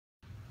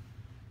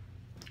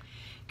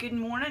Good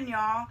morning,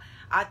 y'all.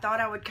 I thought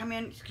I would come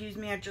in, excuse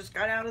me, I just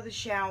got out of the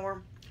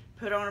shower,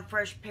 put on a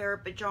fresh pair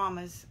of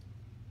pajamas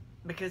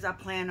because I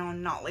plan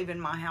on not leaving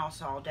my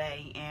house all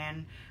day,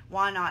 and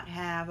why not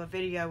have a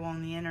video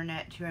on the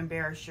internet to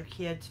embarrass your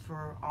kids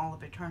for all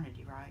of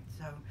eternity, right?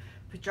 So,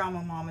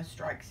 Pajama Mama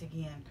strikes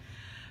again.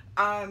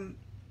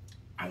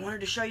 I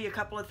wanted to show you a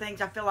couple of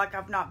things. I feel like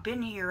I've not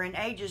been here in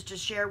ages to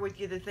share with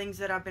you the things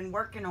that I've been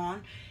working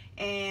on,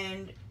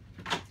 and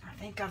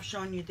I think I've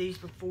shown you these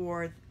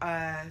before.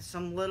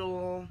 Some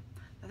little,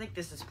 I think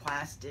this is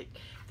plastic,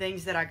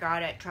 things that I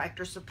got at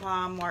Tractor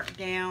Supply, marked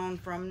down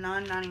from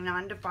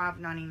 $9.99 to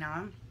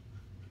 $5.99.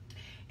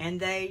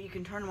 And you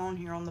can turn them on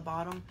here on the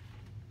bottom.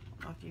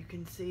 I don't know if you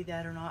can see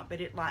that or not,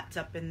 but it lights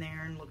up in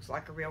there and looks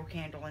like a real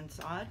candle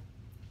inside.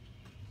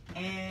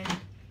 And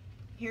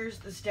here's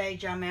the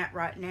stage I'm at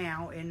right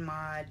now in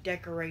my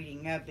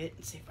decorating of it.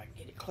 Let's see if I can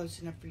get it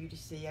close enough for you to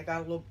see. I got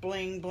a little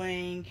bling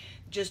bling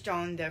just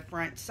on the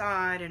front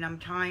side, and I'm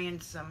tying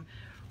some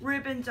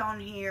ribbons on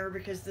here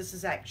because this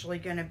is actually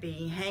going to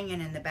be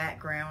hanging in the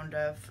background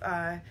of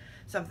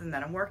something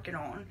that I'm working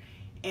on.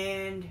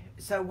 And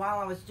so while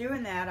I was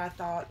doing that, I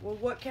thought, well,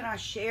 what can I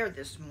share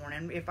this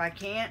morning? If I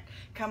can't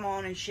come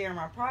on and share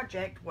my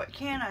project, what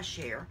can I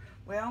share?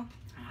 Well,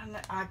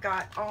 I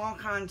got all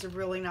kinds of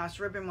really nice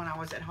ribbon when I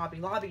was at Hobby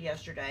Lobby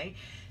yesterday,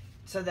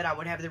 so that I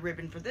would have the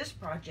ribbon for this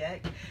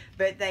project.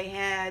 But they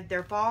had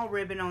their fall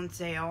ribbon on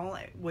sale,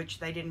 which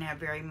they didn't have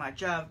very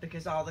much of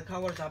because all the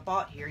colors I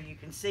bought here, you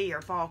can see,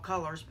 are fall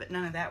colors, but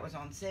none of that was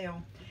on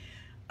sale.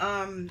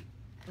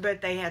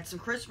 But they had some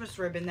Christmas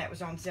ribbon that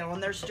was on sale,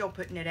 and they're still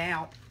putting it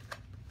out.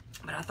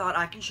 But I thought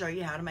I can show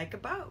you how to make a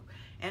bow.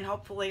 And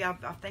hopefully, I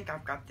think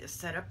I've got this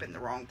set up in the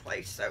wrong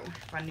place, so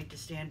if I need to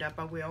stand up,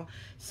 I will.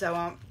 So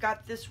I've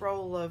got this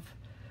roll of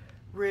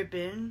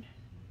ribbon,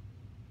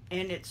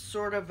 and it's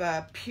sort of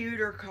a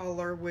pewter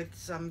color with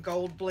some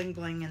gold bling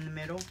bling in the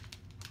middle.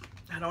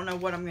 I don't know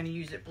what I'm going to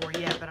use it for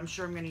yet, but I'm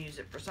sure I'm going to use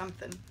it for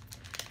something.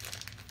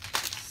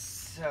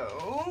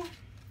 So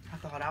I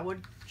thought I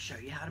would show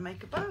you how to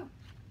make a bow.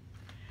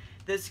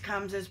 This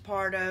comes as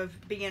part of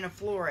being a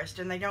florist,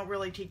 and they don't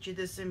really teach you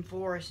this in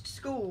florist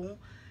school.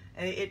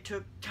 It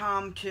took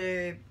time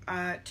to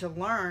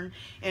learn,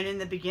 and in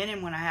the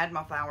beginning when I had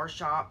my flower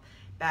shop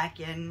back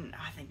in,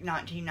 I think,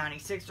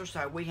 1996 or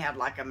so, we had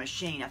like a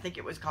machine. I think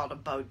it was called a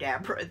bow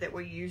dabber that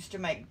we used to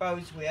make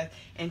bows with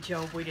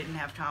until we didn't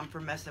have time for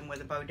messing with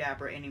a bow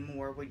dabber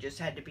anymore. We just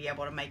had to be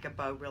able to make a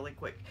bow really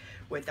quick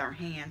with our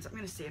hands. I'm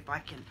going to see if I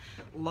can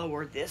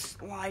lower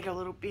this light a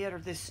little bit, or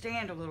this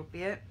stand a little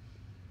bit,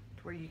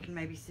 to where you can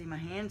maybe see my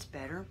hands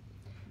better.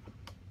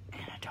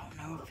 And I don't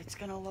know if it's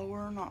going to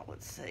lower or not.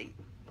 Let's see.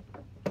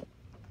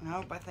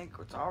 Nope, I think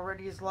it's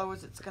already as low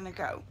as it's going to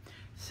go.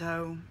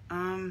 So,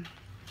 I'll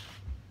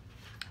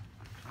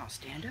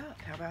stand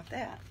up. How about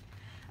that?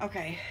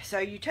 Okay, so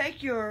you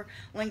take your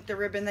length of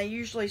ribbon. They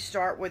usually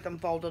start with them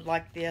folded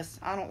like this.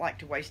 I don't like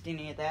to waste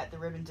any of that. The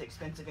ribbon's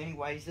expensive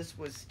anyways. This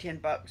was 10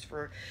 bucks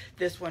for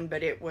this one,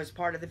 but it was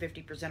part of the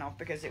 50% off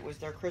because it was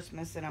their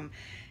Christmas, and I'm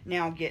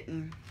now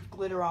getting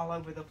glitter all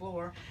over the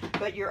floor.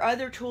 But your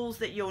other tools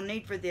that you'll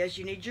need for this,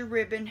 you need your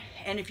ribbon,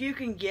 and if you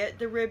can get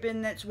the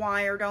ribbon that's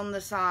wired on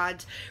the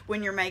sides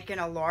when you're making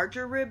a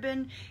larger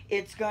ribbon,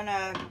 it's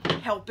gonna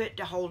help it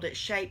to hold its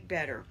shape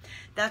better.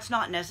 That's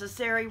not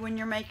necessary when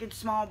you're making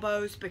small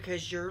bows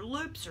because your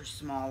loops are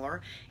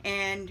smaller,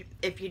 and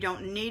if you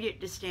don't need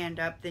it to stand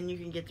up, then you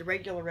can get the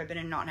regular ribbon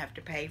and not have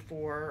to pay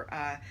for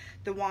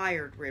the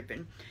wired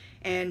ribbon.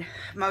 And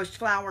most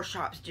flower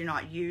shops do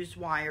not use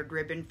wired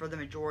ribbon for the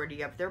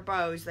majority of their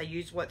bows. They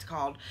use what's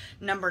called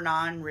number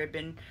 9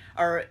 ribbon,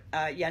 or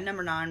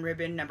number 9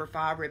 ribbon, number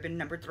 5 ribbon,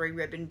 number 3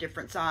 ribbon,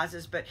 different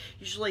sizes, but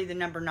usually the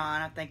number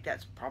 9, I think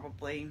that's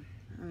probably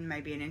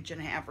maybe 1.5 inches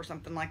or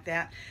something like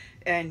that.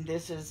 And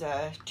this is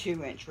a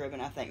 2-inch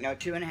ribbon, I think. No,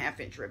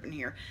 2.5-inch ribbon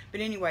here.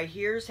 But anyway,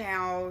 here's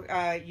how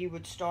you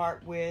would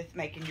start with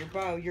making your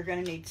bow. You're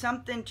going to need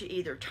something to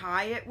either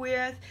tie it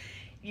with.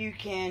 You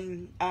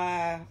can,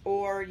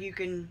 or you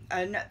can,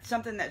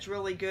 something that's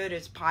really good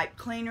is pipe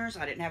cleaners.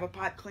 I didn't have a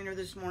pipe cleaner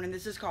this morning.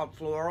 This is called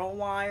floral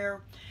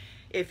wire.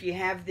 If you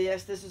have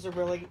this is a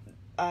really,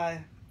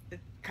 it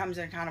comes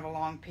in kind of a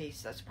long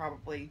piece. That's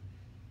probably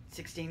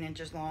 16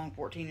 inches long,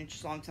 14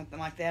 inches long, something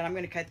like that. I'm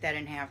going to cut that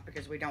in half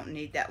because we don't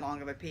need that long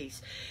of a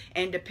piece.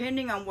 And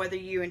depending on whether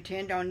you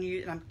intend on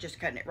using, I'm just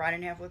cutting it right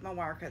in half with my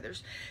wire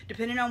cutters.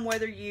 Depending on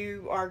whether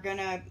you are going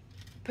to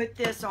put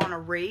this on a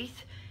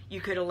wreath, you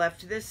could have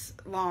left this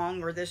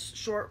long or this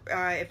short.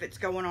 If it's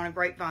going on a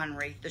grapevine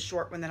wreath, the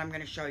short one that I'm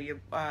going to show you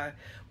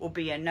will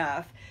be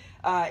enough.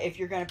 If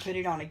you're going to put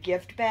it on a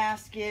gift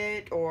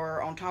basket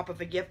or on top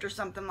of a gift or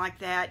something like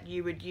that,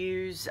 you would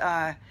use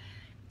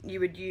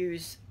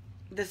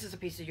this is a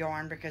piece of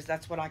yarn because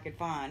that's what I could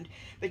find,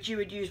 but you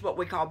would use what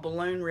we call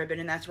balloon ribbon,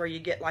 and that's where you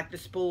get like the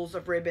spools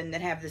of ribbon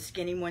that have the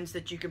skinny ones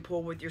that you can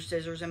pull with your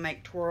scissors and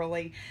make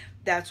twirly.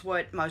 That's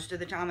what most of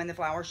the time in the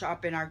flower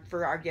shop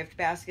for our gift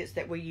baskets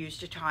that we use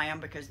to tie them,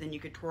 because then you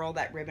could twirl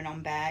that ribbon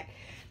on back.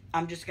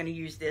 I'm just going to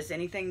use this,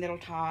 anything that'll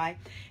tie.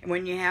 And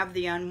when you have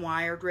the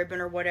unwired ribbon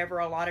or whatever,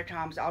 a lot of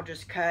times I'll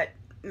just cut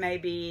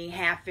maybe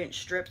 1/2-inch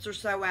strips or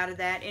so out of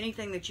that.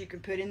 Anything that you can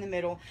put in the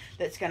middle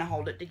that's going to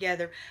hold it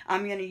together.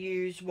 I'm going to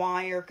use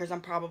wire because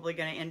I'm probably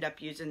going to end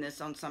up using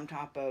this on some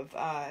type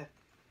of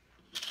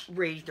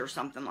wreath or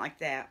something like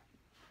that.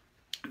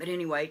 But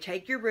anyway,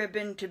 take your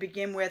ribbon to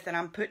begin with, and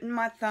I'm putting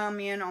my thumb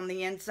in on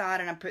the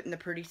inside, and I'm putting the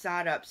pretty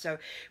side up. So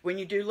when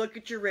you do look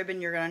at your ribbon,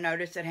 you're going to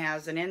notice it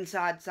has an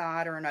inside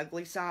side or an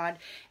ugly side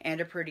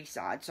and a pretty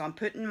side. So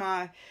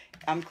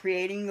I'm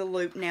creating the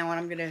loop now, and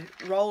I'm going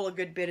to roll a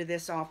good bit of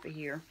this off of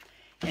here,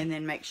 and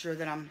then make sure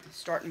that I'm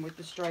starting with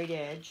the straight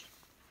edge.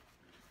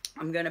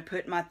 I'm going to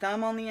put my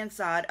thumb on the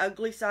inside,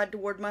 ugly side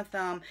toward my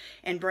thumb,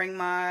 and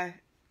bring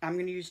I'm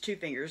going to use 2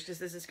 fingers because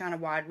this is kind of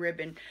wide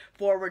ribbon,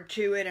 forward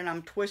to it, and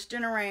I'm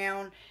twisting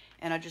around,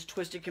 and I just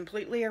twisted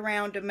completely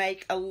around to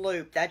make a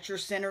loop. That's your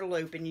center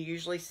loop, and you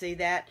usually see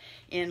that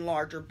in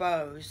larger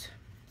bows.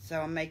 So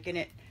I'm making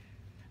it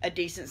a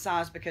decent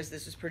size because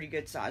this is pretty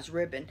good size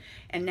ribbon.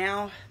 And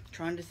now,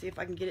 trying to see if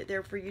I can get it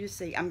there for you to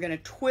see, I'm going to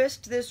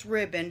twist this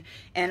ribbon,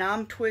 and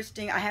I'm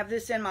twisting. I have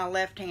this in my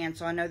left hand,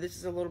 so I know this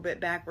is a little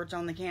bit backwards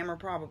on the camera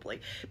probably,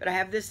 but I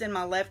have this in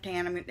my left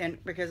hand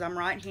and because I'm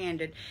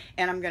right-handed,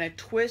 and I'm going to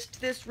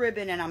twist this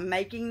ribbon, and I'm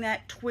making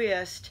that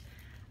twist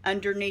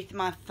underneath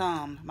my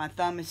thumb. My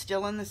thumb is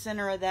still in the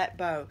center of that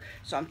bow,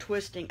 so I'm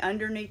twisting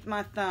underneath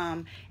my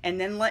thumb and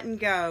then letting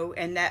go,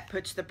 and that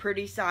puts the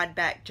pretty side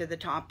back to the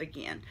top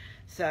again.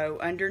 So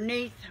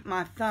underneath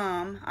my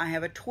thumb I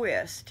have a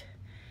twist,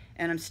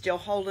 and I'm still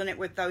holding it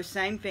with those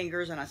same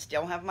fingers, and I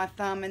still have my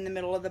thumb in the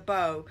middle of the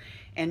bow,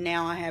 and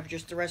now I have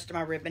just the rest of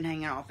my ribbon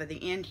hanging off of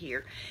the end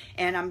here.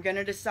 And I'm going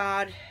to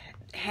decide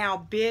how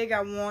big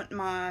I want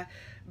my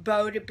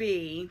bow to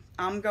be.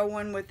 I'm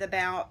going with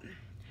about,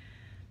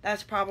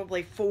 that's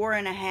probably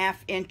 4.5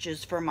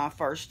 inches for my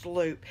first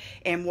loop.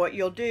 And what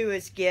you'll do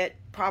is get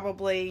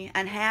probably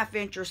a 1/2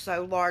 inch or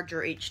so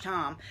larger each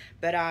time.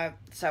 But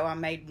so I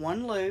made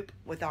 1 loop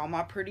with all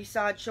my pretty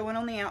sides showing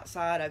on the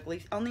outside,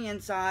 ugly on the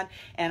inside,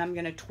 and I'm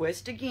going to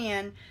twist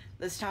again.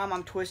 This time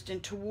I'm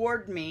twisting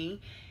toward me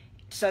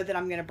so that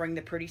I'm going to bring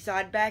the pretty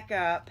side back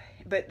up,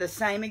 but the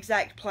same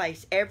exact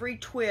place. Every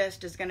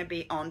twist is going to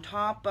be on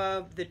top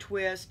of the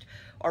twist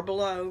or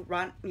below,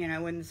 right, you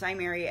know, in the same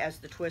area as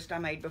the twist I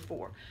made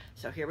before.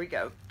 So here we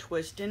go,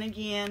 twisting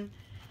again.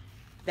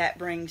 That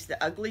brings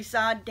the ugly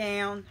side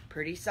down,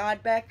 pretty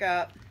side back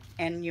up,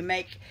 and you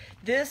make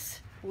this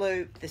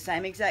loop the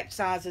same exact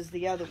size as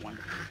the other one.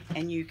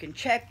 And you can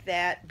check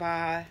that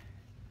by,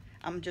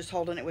 I'm just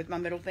holding it with my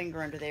middle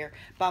finger under there,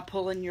 by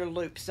pulling your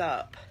loops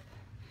up.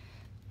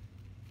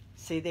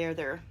 See there,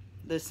 they're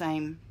the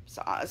same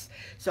size.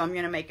 So I'm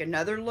going to make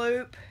another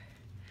loop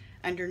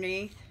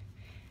underneath.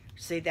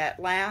 See, that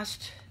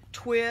last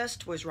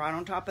twist was right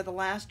on top of the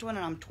last one,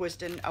 and I'm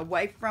twisting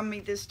away from me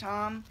this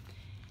time,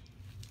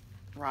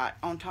 right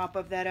on top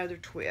of that other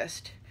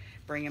twist.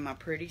 Bringing my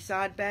pretty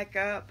side back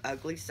up,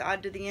 ugly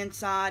side to the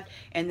inside,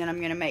 and then I'm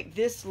going to make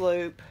this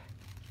loop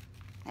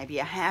maybe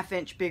a 1/2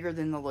 inch bigger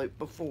than the loop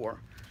before.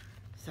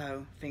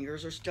 So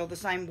fingers are still the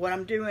same. What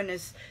I'm doing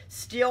is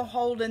still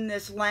holding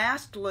this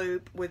last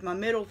loop with my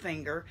middle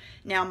finger.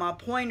 Now my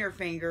pointer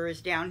finger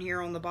is down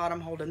here on the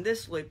bottom holding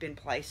this loop in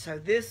place. So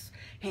this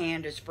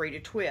hand is free to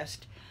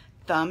twist.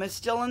 Thumb is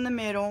still in the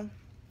middle.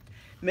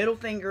 Middle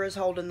finger is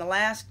holding the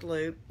last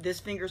loop. This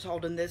finger's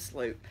holding this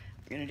loop.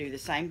 I'm going to do the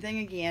same thing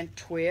again.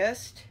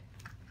 Twist.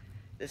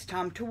 This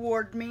time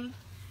toward me.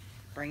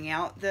 Bring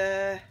out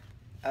the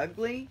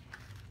ugly.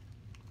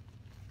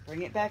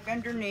 Bring it back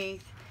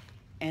underneath.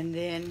 And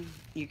then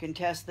you can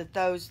test that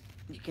those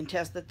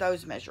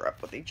measure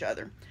up with each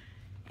other.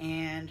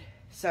 And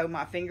so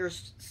my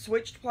fingers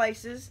switched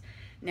places.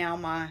 Now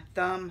my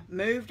thumb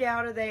moved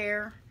out of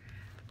there.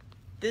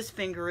 This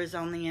finger is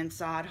on the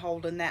inside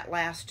holding that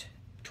last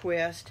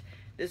twist.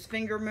 This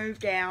finger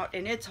moved out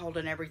and it's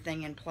holding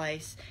everything in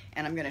place.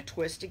 And I'm going to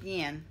twist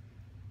again.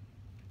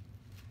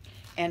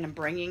 And I'm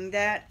bringing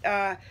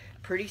that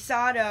pretty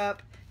side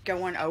up,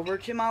 going over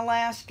to my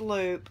last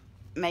loop,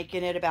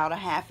 making it about a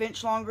 1/2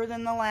 inch longer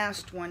than the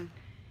last one,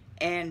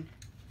 and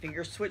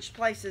fingers switched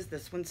places.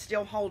 This one's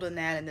still holding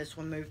that, and this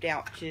one moved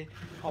out to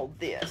hold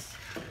this.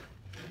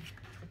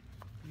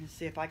 Let's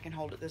see if I can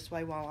hold it this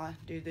way while I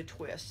do the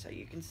twist so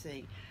you can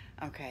see.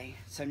 Okay,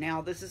 so now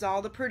this is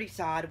all the pretty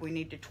side. We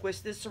need to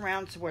twist this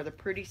around so where the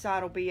pretty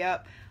side will be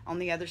up on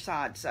the other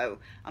side. So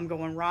I'm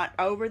going right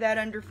over that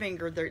under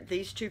finger.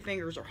 These 2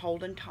 fingers are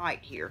holding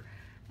tight here.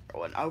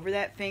 Going over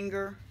that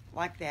finger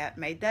like that,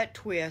 made that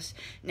twist.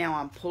 Now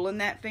I'm pulling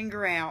that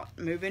finger out,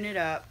 moving it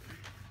up,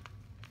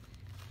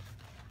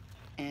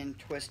 and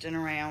twisting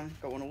around,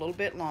 going a little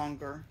bit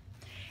longer.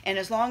 And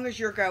as long as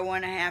you're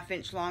going a 1/2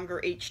 inch longer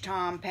each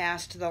time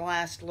past the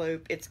last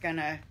loop, it's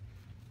gonna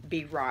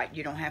be right.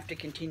 You don't have to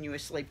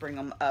continuously bring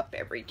them up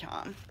every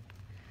time.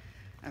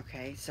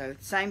 Okay, so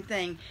same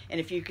thing. And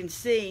if you can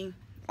see,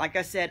 like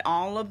I said,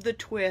 all of the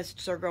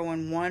twists are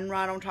going one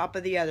right on top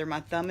of the other.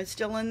 My thumb is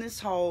still in this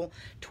hole.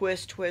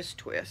 Twist, twist,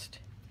 twist.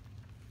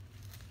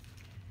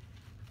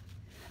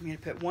 I'm going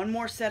to put one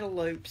more set of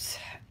loops.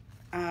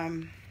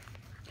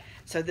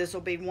 So this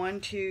will be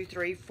 1, 2,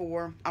 3,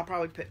 4. I'll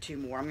probably put 2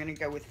 more. I'm going to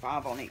go with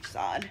 5 on each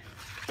side.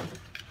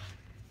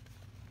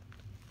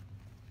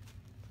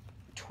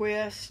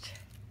 Twist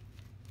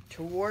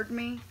toward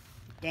me,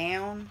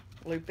 down,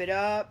 loop it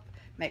up.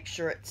 Make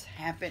sure it's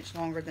 1/2 inch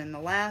longer than the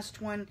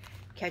last one.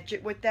 Catch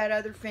it with that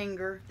other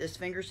finger. This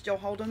finger's still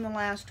holding the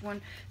last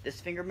one. This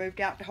finger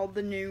moved out to hold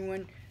the new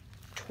one.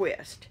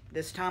 Twist.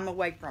 This time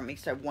away from me.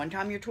 So one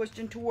time you're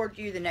twisting toward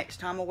you, the next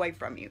time away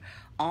from you.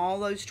 All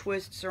those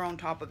twists are on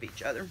top of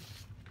each other.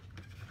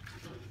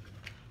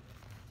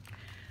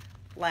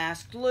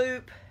 Last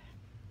loop.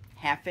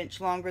 1/2 inch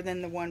longer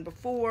than the one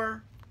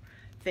before.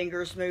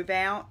 Fingers move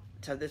out.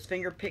 So this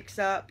finger picks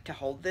up to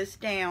hold this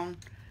down.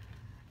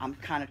 I'm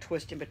kind of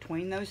twisting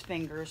between those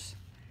fingers.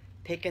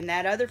 Picking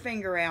that other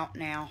finger out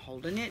now.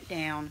 Holding it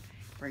down.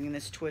 Bringing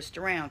this twist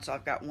around. So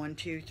I've got 1,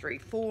 2, 3,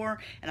 4.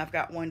 And I've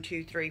got 1,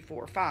 2, 3,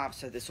 4, 5.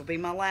 So this will be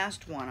my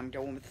last one. I'm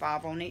going with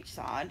 5 on each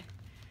side.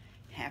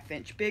 1/2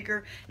 inch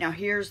bigger. Now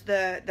here's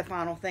the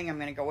final thing. I'm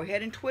going to go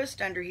ahead and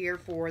twist under here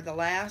for the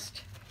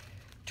last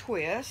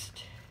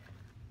twist.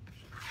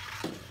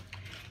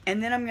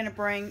 And then I'm going to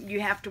bring,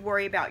 you have to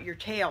worry about your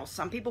tails.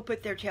 Some people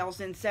put their tails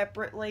in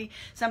separately.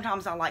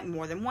 Sometimes I like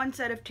more than one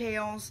set of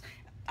tails.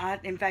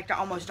 In fact, I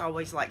almost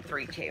always like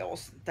 3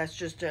 tails. That's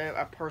just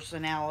a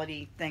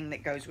personality thing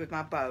that goes with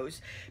my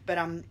bows. But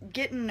I'm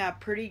getting a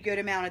pretty good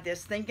amount of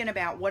this, thinking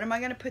about what am I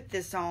going to put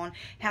this on?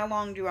 How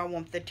long do I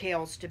want the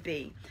tails to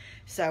be?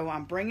 So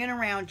I'm bringing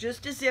around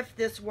just as if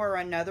this were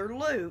another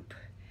loop.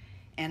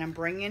 And I'm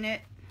bringing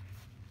it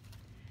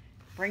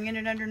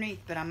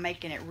underneath, but I'm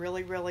making it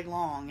really, really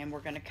long. And we're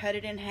going to cut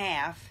it in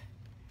half.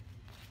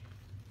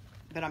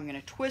 But I'm going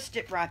to twist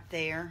it right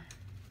there.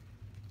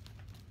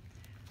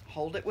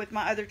 Hold it with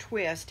my other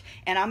twist,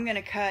 and I'm going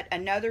to cut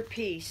another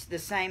piece the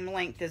same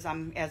length as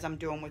I'm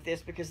doing with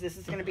this, because this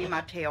is going to be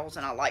my tails,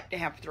 and I like to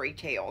have 3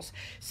 tails.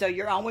 So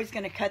you're always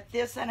going to cut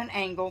this at an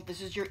angle.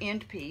 This is your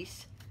end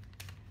piece.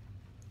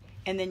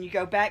 And then you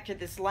go back to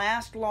this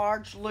last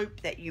large loop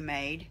that you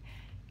made.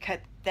 Cut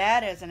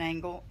that as an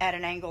angle, at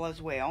an angle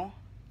as well.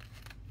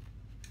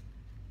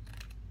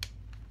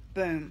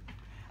 Boom.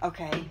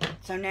 Okay,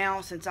 so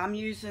now since I'm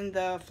using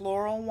the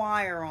floral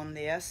wire on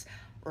this,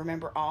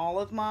 remember, all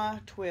of my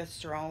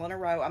twists are all in a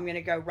row. I'm going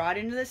to go right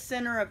into the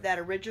center of that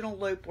original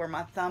loop where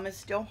my thumb is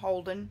still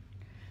holding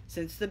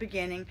since the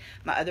beginning.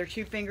 My other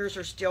 2 fingers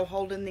are still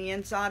holding the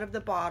inside of the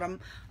bottom.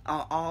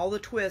 All the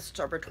twists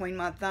are between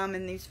my thumb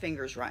and these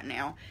fingers right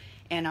now.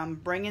 And I'm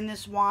bringing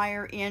this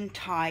wire in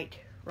tight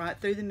right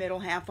through the middle,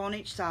 half on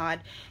each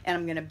side. And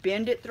I'm going to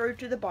bend it through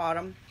to the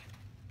bottom.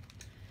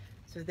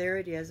 So there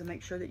it is. I'll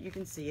make sure that you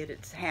can see it.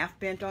 It's half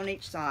bent on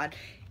each side.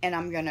 And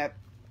I'm going to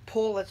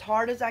pull as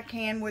hard as I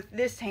can with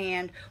this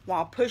hand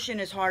while pushing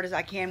as hard as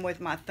I can with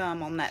my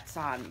thumb on that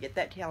side and get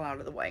that tail out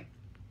of the way.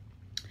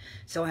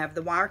 So I have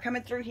the wire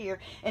coming through here,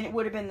 and it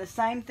would have been the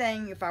same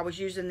thing if I was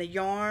using the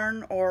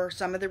yarn or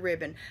some of the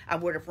ribbon. I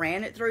would have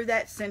ran it through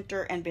that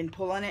center and been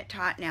pulling it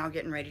tight now,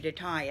 getting ready to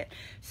tie it.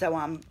 So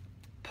I'm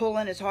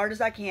pulling as hard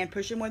as I can,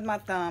 pushing with my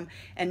thumb,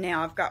 and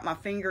now I've got my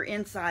finger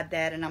inside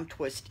that and I'm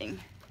twisting.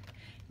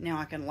 Now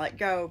I can let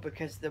go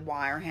because the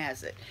wire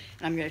has it.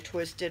 And I'm going to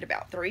twist it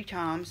about 3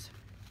 times.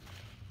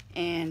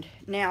 And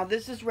now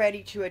this is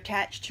ready to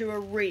attach to a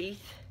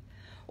wreath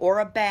or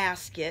a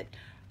basket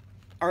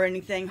or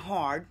anything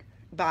hard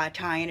by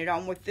tying it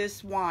on with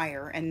this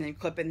wire and then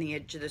clipping the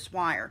edge of this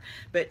wire.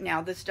 But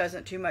now this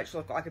doesn't too much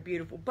look like a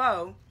beautiful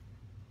bow.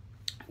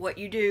 What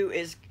you do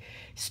is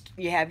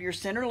you have your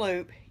center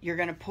loop. You're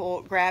going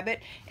to grab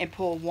it and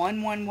pull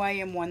one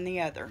way and one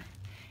the other.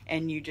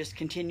 And you just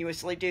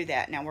continuously do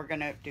that. Now we're going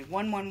to do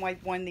one way,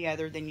 one the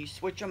other. Then you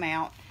switch them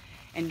out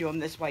and do them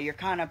this way. You're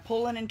kind of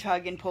pulling and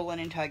tugging, pulling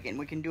and tugging.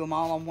 We can do them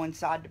all on one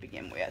side to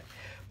begin with.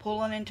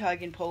 Pulling and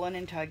tugging, pulling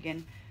and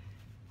tugging.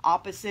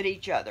 Opposite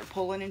each other.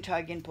 Pulling and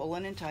tugging,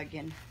 pulling and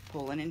tugging,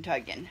 pulling and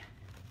tugging.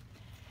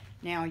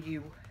 Now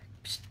you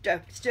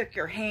stick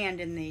your hand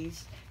in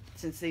these,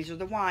 since these are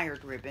the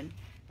wired ribbon.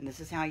 And this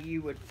is how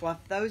you would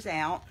fluff those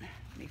out.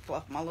 Let me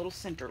fluff my little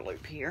center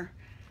loop here.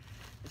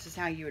 This is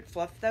how you would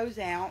fluff those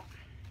out.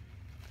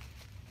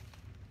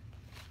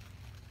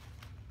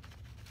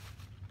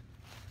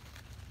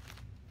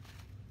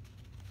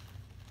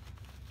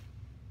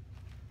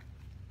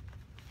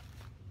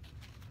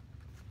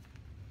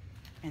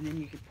 And then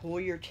you can pull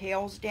your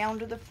tails down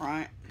to the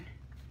front.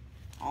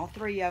 All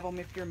 3 of them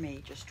if you're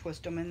me. Just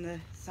twist them in the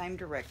same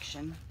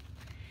direction.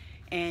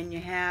 And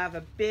you have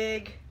a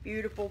big,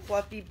 beautiful,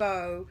 fluffy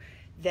bow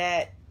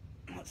that,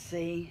 let's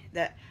see,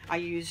 that I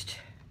used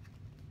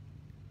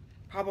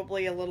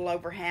probably a little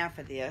over half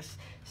of this.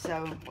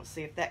 So let's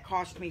see, if that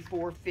cost me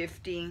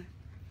 $4.50,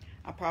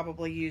 I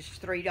probably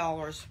used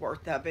 $3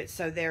 worth of it.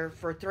 So there,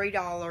 for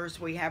 $3,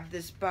 we have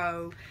this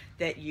bow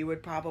that you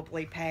would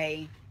probably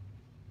pay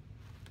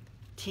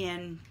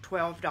 $10,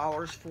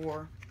 $12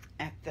 for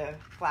at the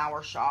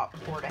flower shop,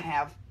 or to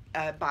have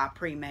buy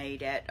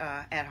pre-made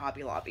at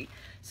Hobby Lobby.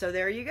 So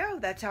there you go.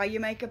 That's how you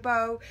make a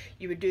bow.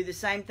 You would do the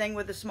same thing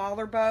with a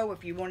smaller bow.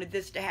 If you wanted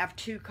this to have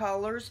 2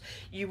 colors,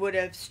 you would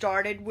have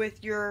started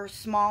with your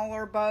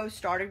smaller bow,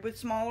 started with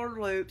smaller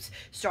loops,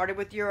 started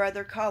with your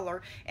other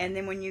color, and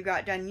then when you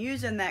got done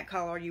using that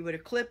color, you would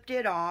have clipped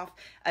it off,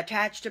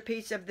 attached a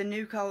piece of the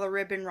new color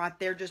ribbon right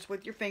there just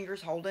with your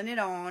fingers holding it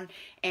on,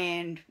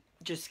 and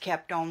just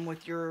kept on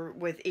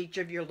with each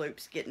of your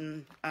loops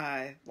getting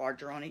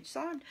larger on each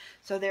side.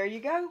 So there you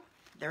go.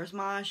 There's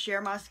my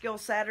Share My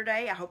Skills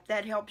Saturday. I hope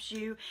that helps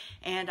you,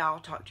 and I'll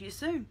talk to you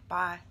soon.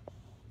 Bye.